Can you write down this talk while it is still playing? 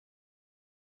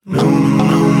Welcome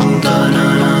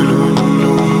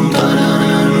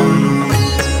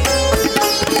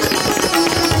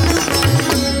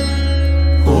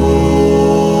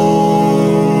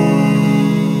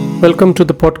to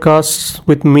the podcast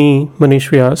with me,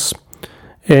 Manish Vyas.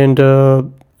 And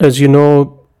as you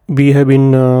know, we have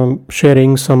been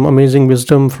sharing some amazing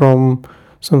wisdom from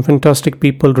some fantastic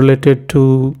people related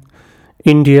to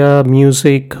India,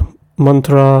 music,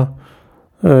 mantra,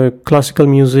 classical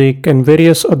music, and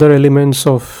various other elements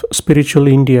of spiritual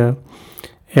India.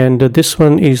 And this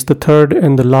one is the third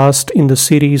and the last in the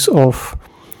series of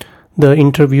the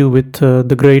interview with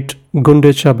the great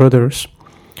Gundecha brothers.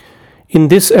 In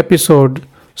this episode,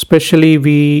 especially,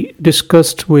 we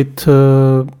discussed with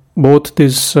both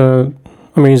this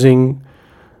amazing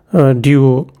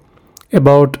duo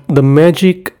about the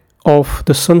magic of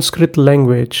the Sanskrit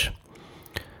language.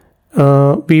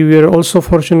 We were also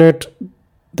fortunate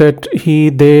that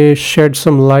they shed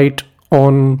some light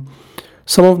on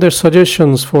some of their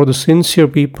suggestions for the sincere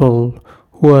people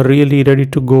who are really ready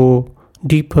to go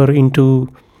deeper into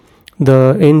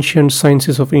the ancient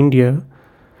sciences of India,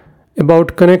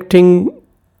 about connecting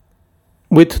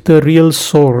with the real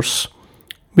source,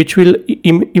 which will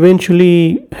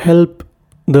eventually help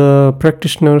the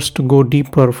practitioners to go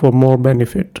deeper for more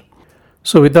benefit.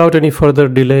 So without any further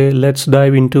delay, let's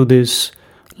dive into this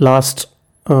last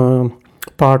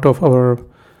part of our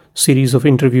series of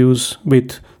interviews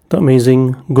with the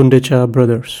amazing Gundecha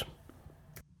brothers.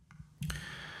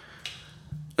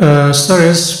 Sir,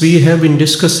 as we have been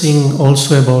discussing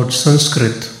also about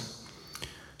Sanskrit,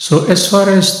 so as far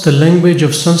as the language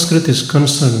of Sanskrit is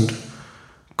concerned,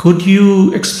 could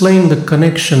you explain the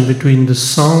connection between the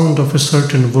sound of a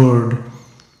certain word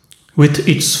with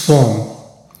its form?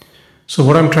 So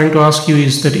what I'm trying to ask you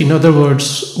is that, in other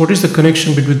words, what is the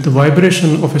connection between the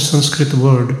vibration of a Sanskrit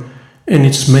word and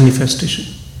its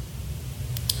manifestation?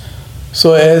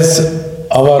 So as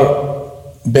our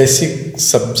basic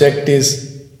subject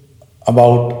is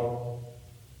about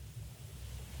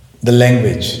the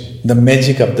language, the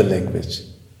magic of the language,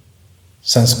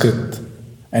 Sanskrit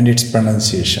and its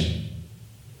pronunciation.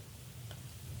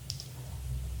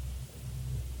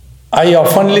 I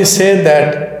oftenly say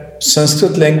that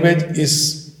Sanskrit language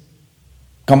is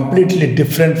completely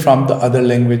different from the other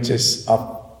languages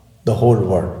of the whole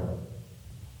world.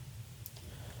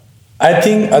 I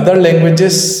think other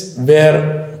languages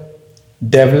were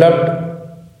developed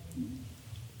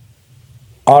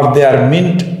or they are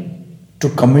meant to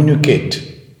communicate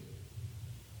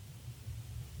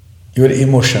your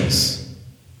emotions.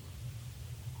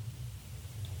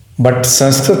 But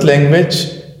Sanskrit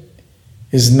language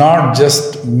is not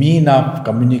just mean of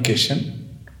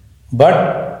communication,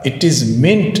 but it is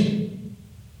meant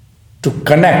to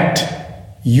connect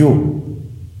you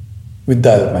with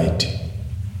the Almighty.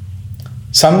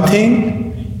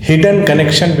 Something hidden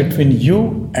connection between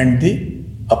you and the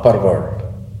upper world.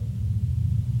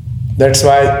 That's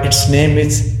why its name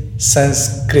is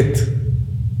Sanskrit.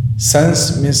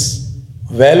 Sans means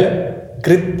well,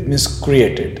 Krit means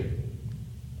created.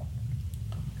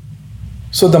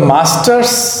 So the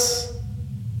masters,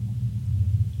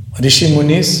 Rishi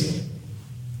Munis,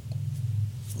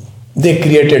 they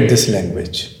created this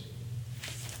language.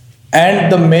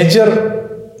 And the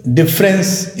major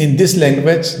difference in this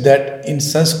language that in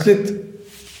Sanskrit,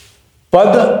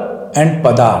 Pad and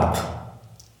Padarth.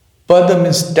 Pad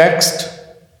means text,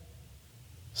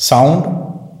 sound,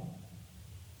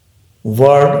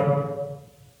 word,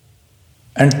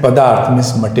 and Padarth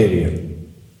means material.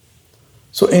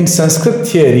 So in Sanskrit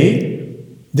theory,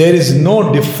 there is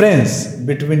no difference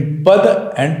between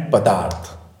Pad and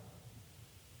Padarth.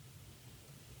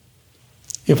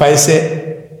 If I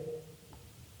say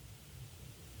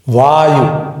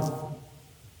Vayu,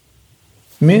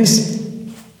 means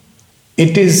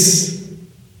it is,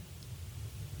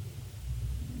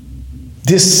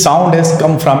 this sound has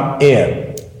come from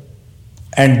air,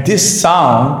 and this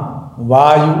sound,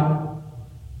 Vayu,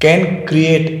 can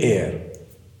create air.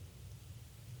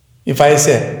 If I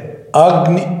say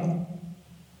Agni,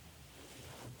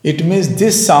 it means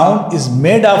this sound is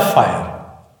made of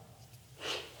fire,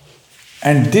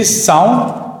 and this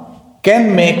sound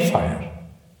can make fire.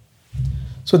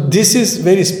 So this is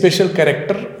very special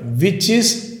character which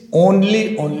is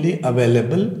only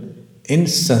available in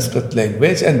Sanskrit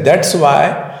language, and that's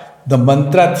why the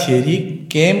mantra theory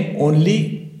came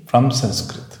only from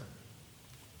Sanskrit.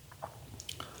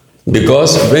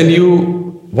 Because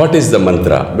what is the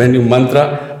mantra? When you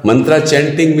mantra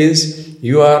chanting means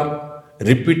you are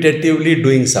repetitively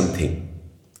doing something.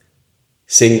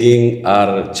 singing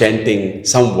or chanting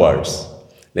some words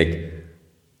like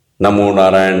Namo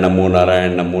Narayan, Namo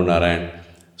Narayan, Namo Narayan.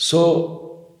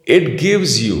 So it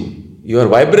gives you your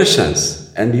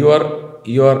vibrations and your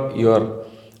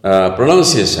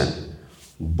pronunciation.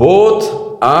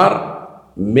 Both are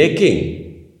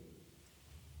making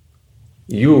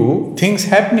you Things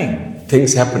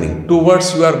happening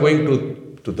towards you are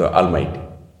going to the Almighty.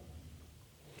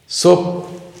 So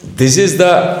this is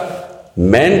the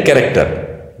main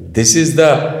character. This is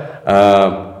the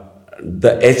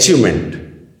achievement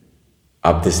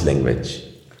of this language.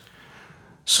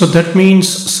 So that means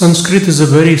Sanskrit is a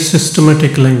very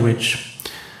systematic language.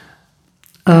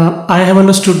 I have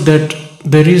understood that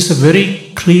there is a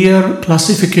very clear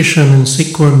classification and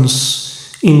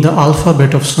sequence in the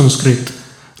alphabet of Sanskrit,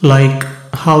 like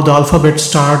how the alphabet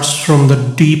starts from the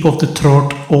deep of the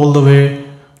throat all the way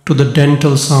to the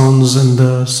dental sounds and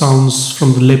the sounds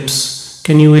from the lips.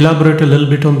 Can you elaborate a little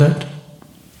bit on that?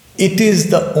 It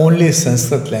is the only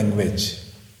Sanskrit language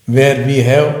where we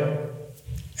have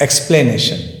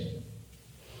explanation.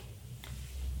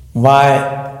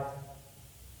 Why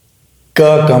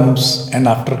ka comes and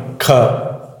after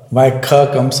kha, why kha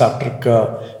comes after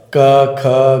ka, kha,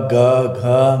 ga,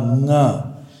 gha, nga,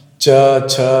 cha,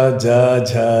 cha, ja,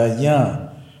 jha, ya,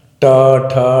 ta,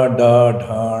 tha, da,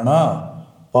 dha, na,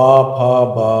 pa, pha,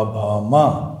 ba, bha, ma,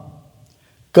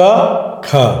 ka,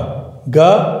 kha,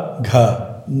 ga,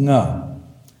 gha, nga.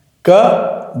 का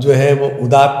जो है वो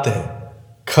उदात्त है,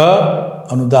 ख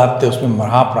अनुदात्त है, उसमें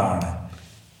महाप्राण है.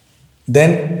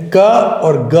 देन क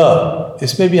और ग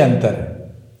इसमें भी अंतर है,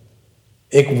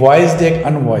 एक वॉइस्ड एक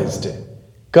अनवॉइस्ड है.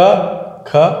 क ख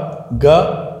ग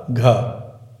घ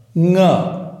ङ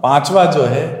पांचवा जो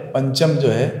है, पंचम जो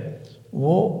है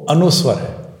वो अनुस्वर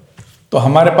है. तो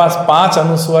हमारे पास 5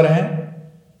 अनुस्वर हैं,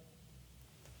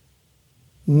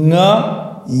 ङ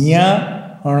य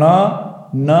ण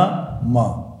न म,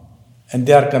 and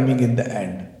they are coming in the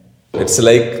end. It's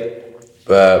like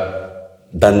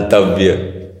Dantavya,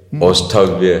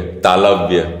 Osthavya,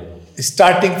 Talavya.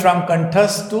 Starting from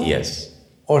Kanthas to Yes.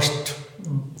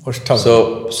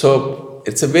 Osthavya. So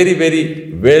it's a very,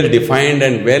 very well defined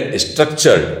and well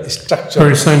structured.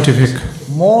 Very scientific.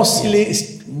 Most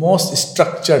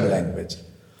structured language.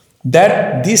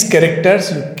 That these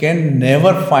characters you can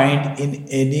never find in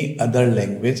any other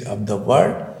language of the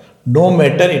world, no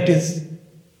matter it is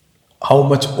how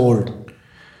much old.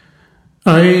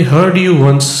 I heard you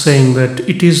once saying that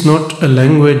it is not a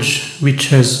language which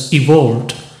has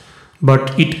evolved,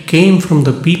 but it came from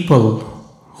the people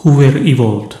who were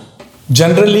evolved.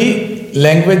 Generally,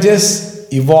 languages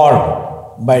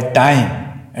evolve by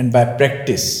time and by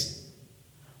practice.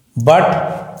 But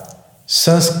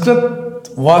Sanskrit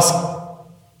was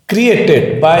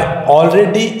created by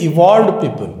already evolved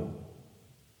people.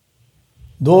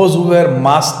 Those who were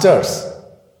masters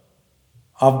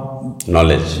of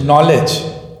knowledge,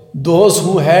 those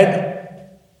who had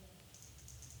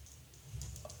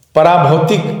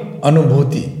parabhautik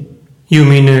anubhuti. You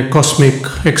mean a cosmic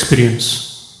experience?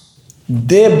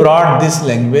 They brought this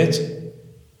language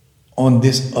on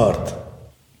this earth.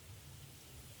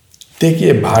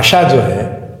 देखिए, भाषा जो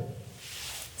है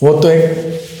वो तो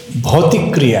एक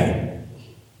भौतिक क्रिया है,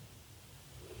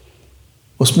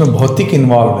 उसमें भौतिक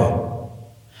इन्वॉल्व है,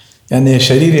 यानी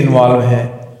शरीर इन्वॉल्व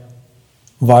है,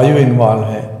 वायु इन्वॉल्व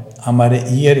है, हमारे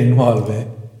ईयर इन्वॉल्व है.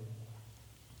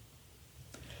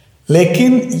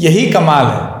 लेकिन यही कमाल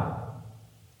है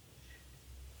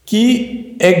कि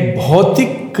एक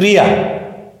भौतिक क्रिया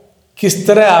किस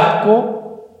तरह आपको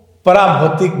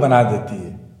पराभौतिक बना देती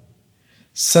है.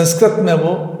 संस्कृत में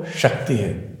वो शक्ति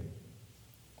है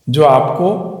जो आपको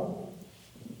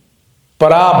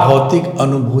पराभौतिक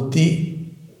अनुभूति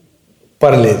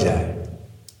पर ले जाए.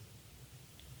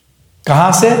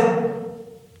 कहां से?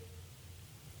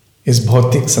 इस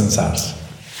भौतिक संसार से.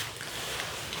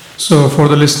 So for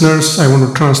the listeners, I want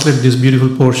to translate this beautiful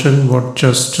portion. What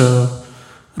just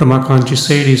Ramakantji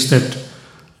said is that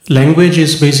language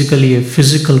is basically a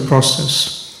physical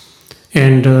process,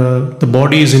 and the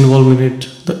body is involved in it,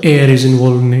 the air is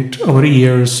involved in it, our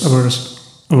ears,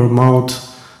 our mouth,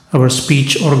 our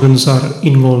speech organs are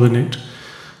involved in it.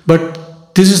 But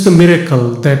this is the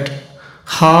miracle, that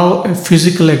how a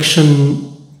physical action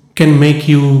can make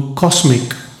you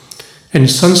cosmic. And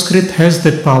Sanskrit has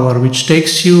that power which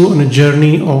takes you on a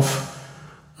journey of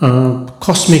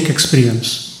cosmic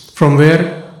experience. From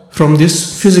where? From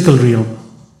this physical realm.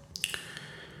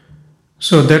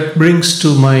 So that brings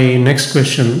to my next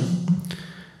question.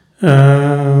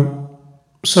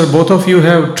 Sir, both of you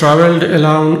have traveled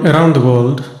around the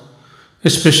world,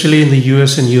 especially in the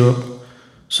US and Europe.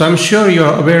 So I'm sure you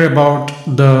are aware about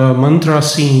the mantra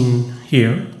scene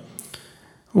here.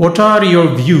 What are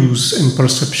your views and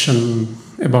perception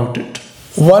about it?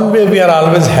 One way we are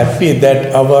always happy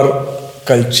that our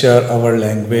culture, our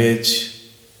language,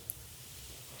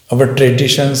 our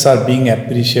traditions are being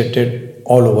appreciated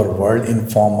all over the world in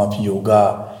form of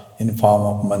yoga, in form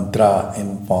of mantra,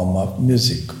 in form of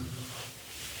music.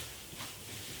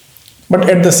 But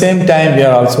at the same time, we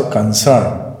are also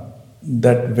concerned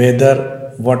that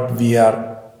whether what we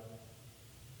are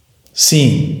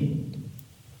seeing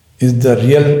is the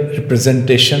real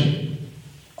representation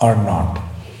or not.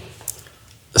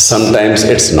 Sometimes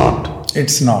it's not.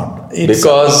 It's not.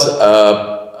 Because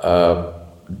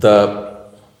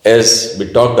as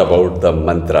we talked about the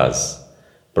mantras,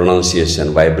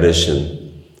 pronunciation,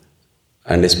 vibration,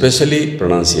 and especially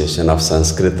pronunciation of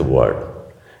Sanskrit word,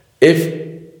 if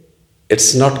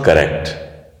it's not correct,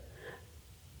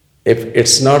 if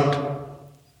it's not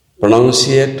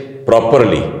pronounced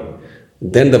properly,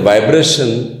 then the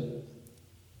vibration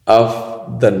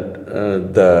of the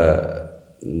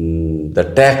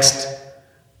text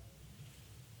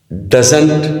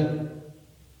doesn't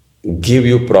give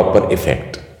you proper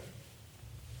effect.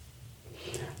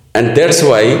 And that's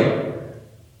why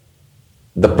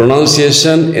the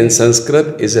pronunciation in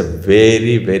Sanskrit is a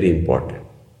very, very important.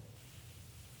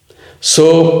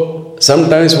 So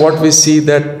sometimes what we see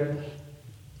that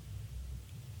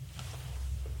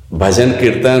bhajan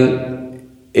kirtan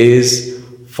is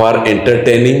for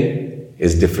entertaining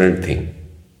is different thing.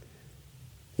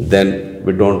 Then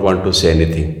we don't want to say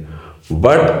anything.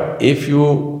 But if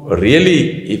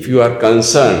you are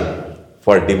concerned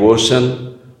for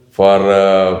devotion, for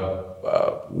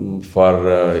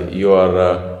your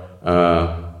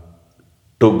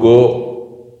to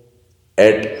go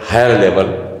at higher level,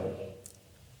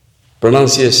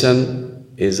 pronunciation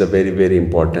is a very, very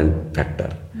important factor.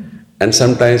 And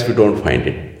sometimes we don't find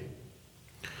it.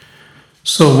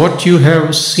 So what you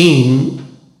have seen,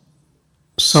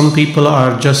 some people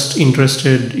are just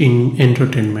interested in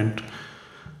entertainment.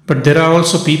 But there are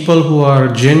also people who are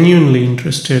genuinely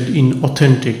interested in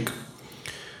authentic.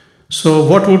 So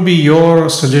what would be your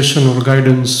suggestion or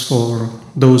guidance for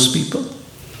those people?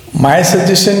 My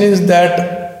suggestion is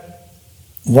that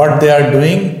what they are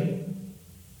doing,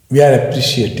 we are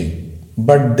appreciating.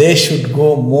 But they should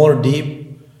go more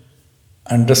deep,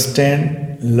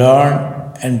 understand, learn,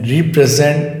 and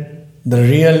represent the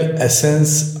real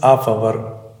essence of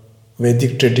our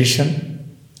Vedic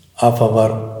tradition, of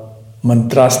our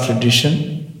mantras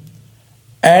tradition.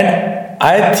 And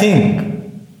I think,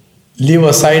 leave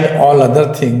aside all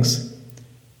other things,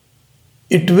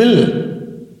 it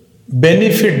will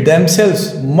benefit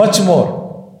themselves much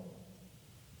more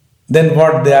than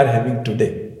what they are having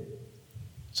today.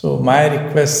 So my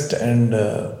request and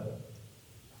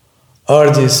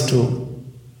urge is to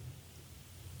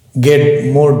get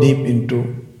more deep into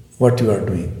what you are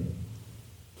doing.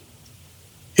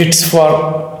 It's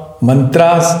for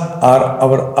mantras are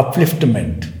our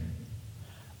upliftment,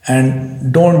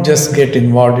 and don't just get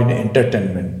involved in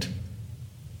entertainment.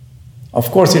 Of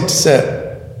course, it's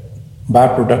a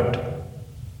byproduct,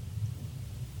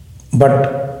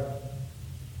 but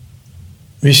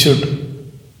we should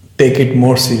take it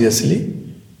more seriously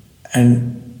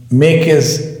and make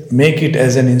it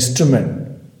as an instrument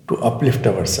to uplift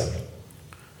ourselves.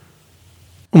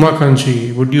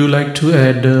 Umakantji, would you like to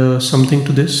add something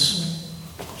to this?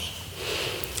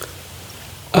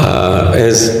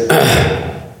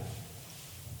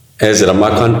 As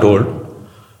Ramakant told,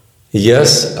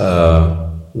 yes,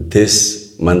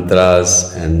 this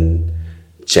mantras and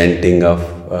chanting of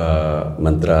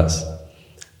mantras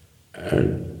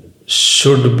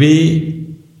should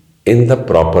be in the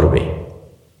proper way.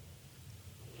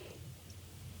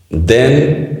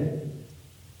 Then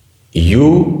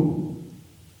you,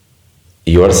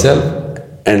 yourself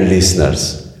and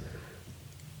listeners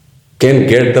can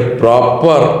get the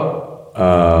proper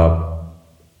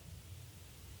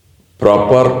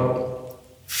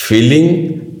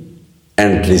feeling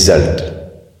and result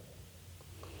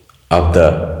of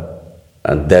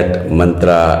that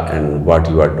mantra and what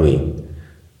you are doing.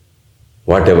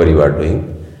 Whatever you are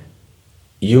doing,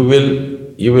 you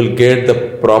will get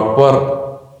the proper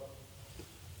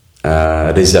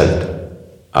result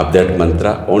of that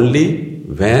mantra only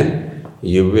when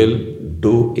you will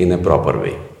do in a proper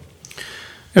way.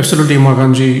 Absolutely,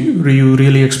 Umakantji, you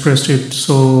really expressed it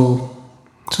so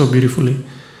beautifully.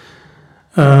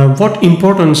 What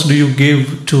importance do you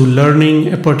give to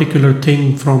learning a particular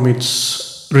thing from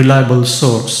its reliable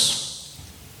source?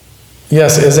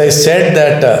 Yes, as I said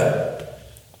that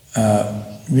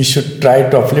we should try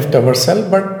to uplift ourselves,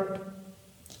 but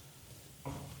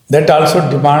that also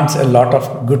demands a lot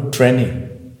of good training.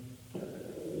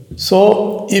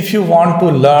 So, if you want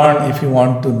to learn, if you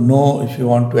want to know, if you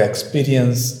want to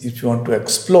experience, if you want to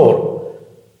explore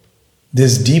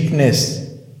this deepness,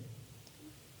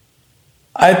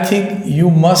 I think you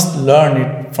must learn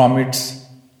it from its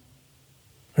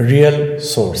real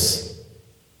source.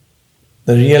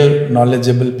 The real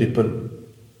knowledgeable people,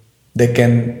 they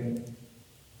can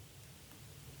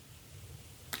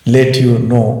let you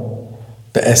know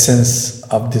the essence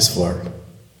of this world.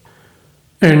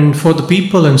 And for the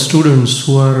people and students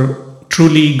who are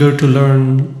truly eager to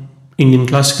learn Indian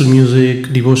classical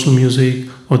music, devotional music,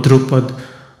 or Drupad,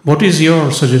 what is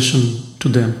your suggestion to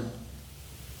them?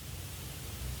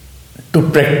 To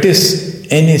practice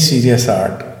any serious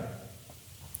art,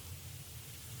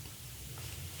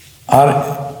 or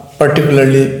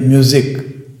particularly music,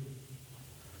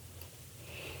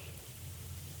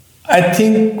 I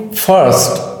think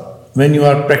first, when you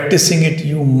are practicing it,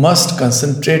 you must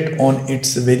concentrate on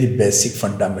its very basic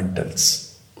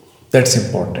fundamentals. That's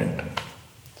important.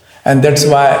 And that's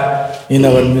why in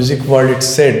our music world it's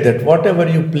said that whatever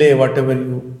you play, whatever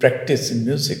you practice in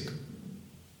music,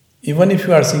 even if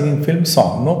you are singing film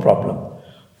song, no problem.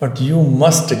 But you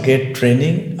must get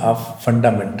training of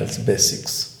fundamentals,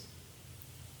 basics.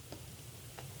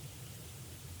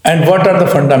 And what are the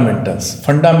fundamentals?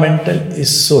 Fundamental is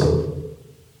sur,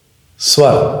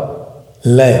 swar,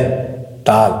 lay,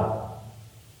 tal.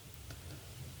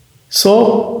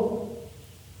 So,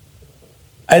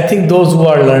 I think those who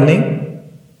are learning,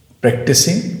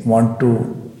 practicing, want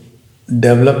to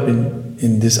develop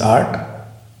in this art,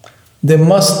 they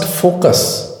must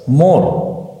focus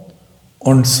more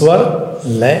on swar,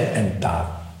 lay and tal.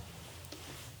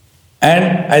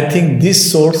 And I think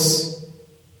these sorts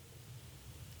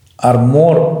are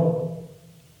more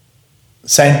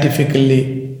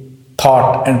scientifically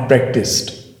thought and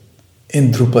practiced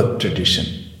in Drupad tradition.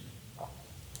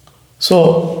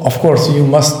 So, of course, you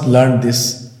must learn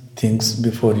these things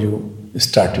before you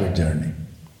start your journey.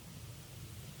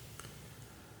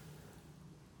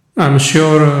 I'm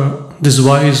sure these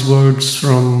wise words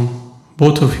from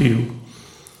both of you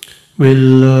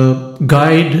will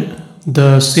guide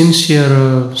the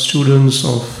sincere students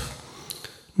of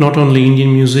not only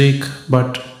Indian music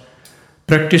but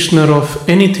practitioner of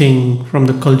anything from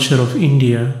the culture of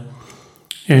India,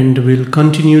 and will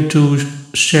continue to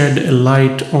shed a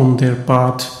light on their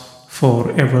path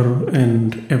forever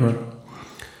and ever.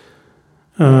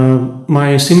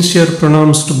 My sincere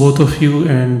pranams to both of you,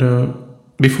 and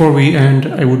before we end,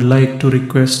 I would like to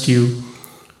request you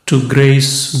to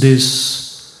grace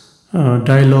this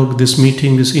dialogue, this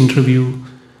meeting, this interview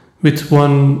with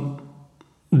one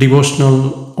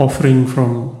devotional offering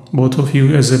from both of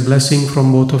you, as a blessing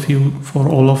from both of you for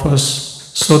all of us,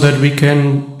 so that we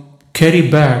can carry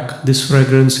back these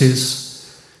fragrances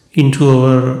into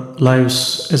our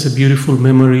lives as a beautiful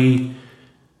memory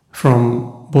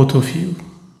from both of you.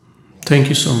 Thank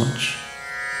you so much.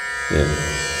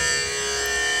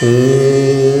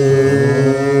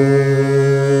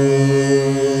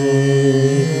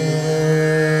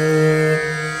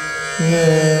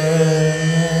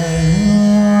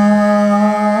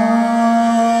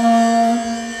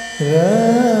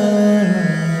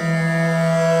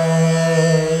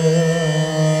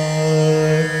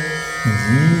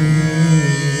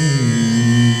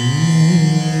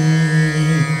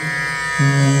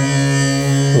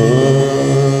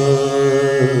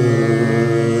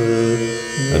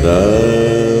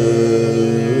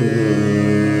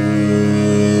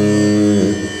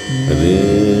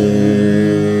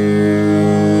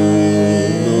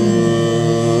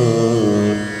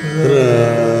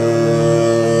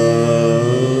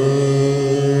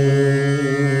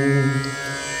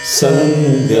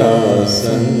 संध्या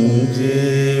संजीवनी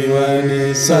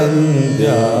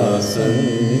संध्या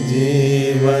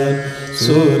संजीवन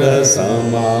सुर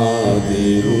समाधि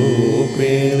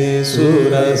रूपिणी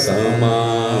सुर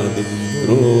समाधि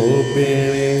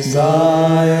रूपिणी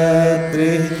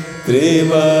गायत्री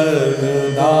त्रिवर्गदात्री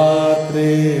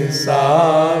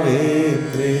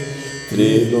सावित्री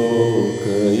त्रिलोकयात्री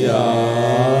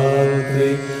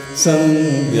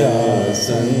संध्या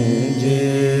संजीवनी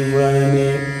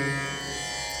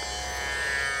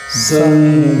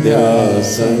संध्या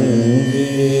संजीवनी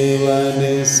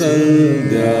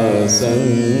संध्या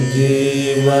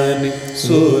संजीवनी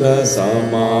सुर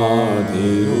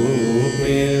समाधि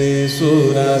रूपिणी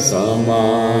सुर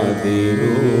समाधि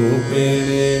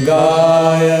रूपिणी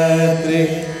गायत्री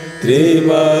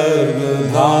त्रिवर्गधात्री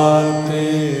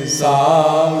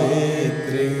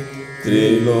सावित्री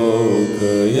त्रिलोकयात्री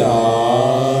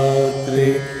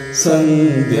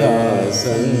संध्या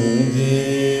संजीवनी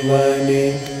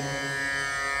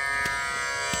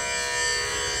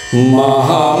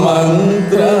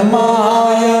महामंत्र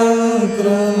महायंत्र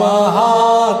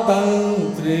महातंत्रिणी,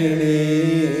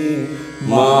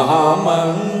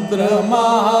 महामंत्र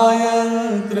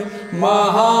महायंत्र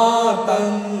महातंत्रिणी,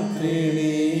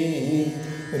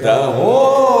 रहो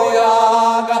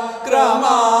याग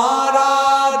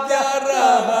क्रमाराध्य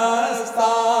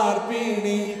रहस्तार्पिणी,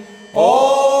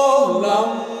 ओम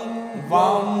लं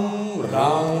वं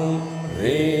रं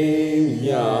ह्रीं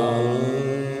यां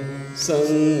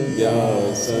संध्या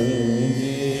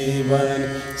संजीवन,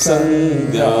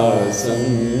 संध्या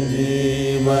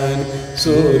संजीवन,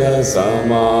 सुर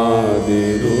समाधि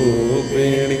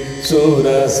रूपिणी, सुर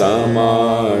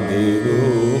समाधि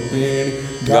रूपिणी,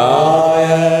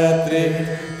 गायत्री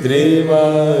त्रिवर्गधात्री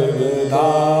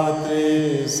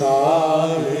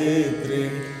सावित्री,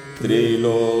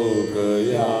 त्रिलोकयात्री,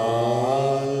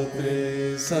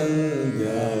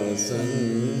 संध्या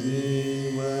संजीवनी.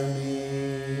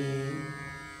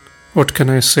 What can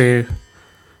I say?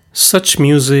 Such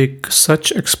music,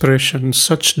 such expression,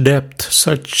 such depth,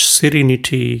 such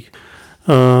serenity.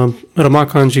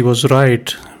 Ramakantji was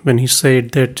right when he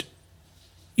said that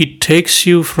it takes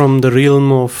you from the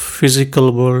realm of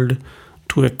physical world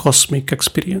to a cosmic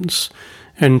experience.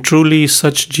 And truly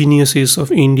such geniuses of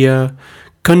India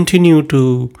continue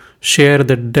to share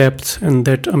that depth and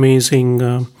that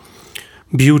amazing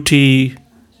beauty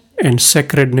and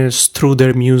sacredness through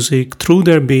their music, through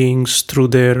their beings, through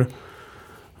their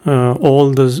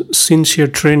all the sincere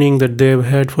training that they've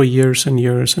had for years and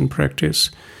years and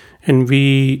practice. And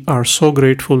we are so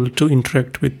grateful to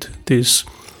interact with these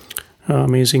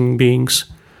amazing beings.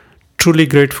 Truly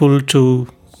grateful to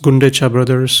Gundecha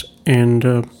brothers, and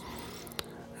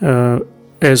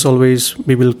as always,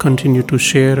 we will continue to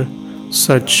share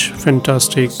such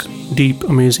fantastic, deep,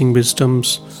 amazing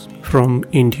wisdoms from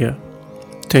India.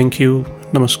 Thank you.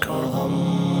 Namaskar.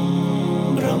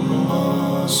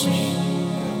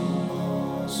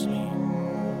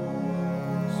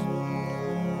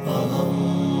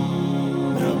 Aham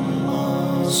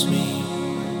Brahmasmi.